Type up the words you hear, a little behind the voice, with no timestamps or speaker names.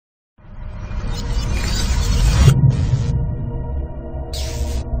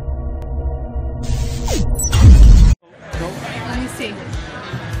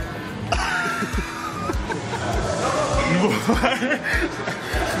That's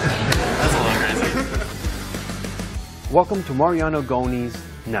a little crazy. Welcome to Mariano Goni's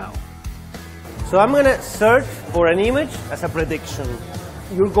Now. So I'm going to search for an image as a prediction.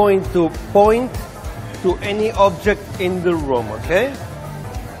 You're going to point to any object in the room, okay?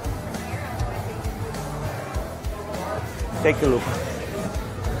 Take a look.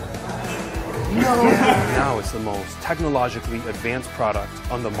 Now it's the most technologically advanced product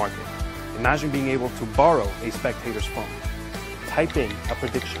on the market. Imagine being able to borrow a spectator's phone, type in a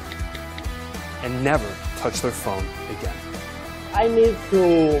prediction, and never touch their phone again. I need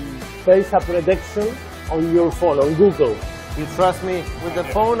to place a prediction on your phone, on Google. You trust me with the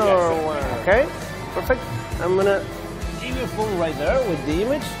phone or what? Okay? Perfect. I'm going to give you a phone right there with the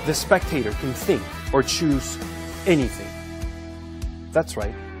image. The spectator can think or choose anything. That's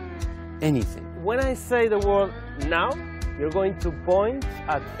right, anything. When I say the word now, you're going to point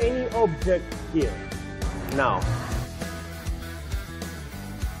at any object here. Now.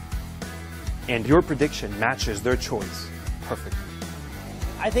 And your prediction matches their choice perfectly.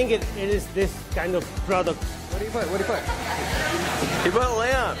 I think it is this kind of product. What do you put? What do you put? He put a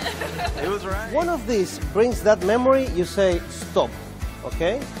lamp. It was right. One of these brings that memory, you say stop,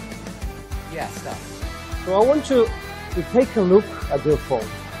 okay? Yeah, stop. So I want you to take a look at your phone.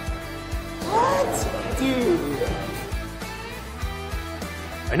 What? Dude.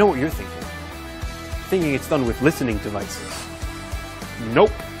 I know what you're thinking. Thinking it's done with listening devices.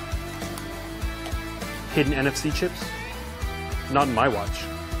 Nope. Hidden NFC chips? Not in my watch.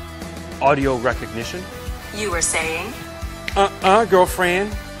 Audio recognition? You were saying?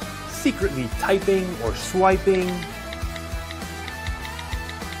 Girlfriend. Secretly typing or swiping.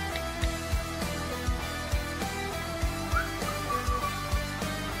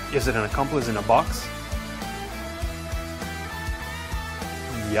 Is it an accomplice in a box?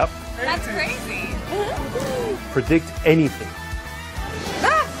 Yep. That's crazy. Predict anything.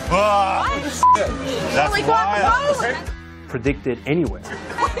 That's wild. Predict it anywhere.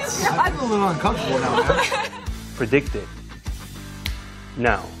 I'm a little uncomfortable now. Predict it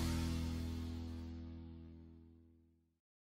now.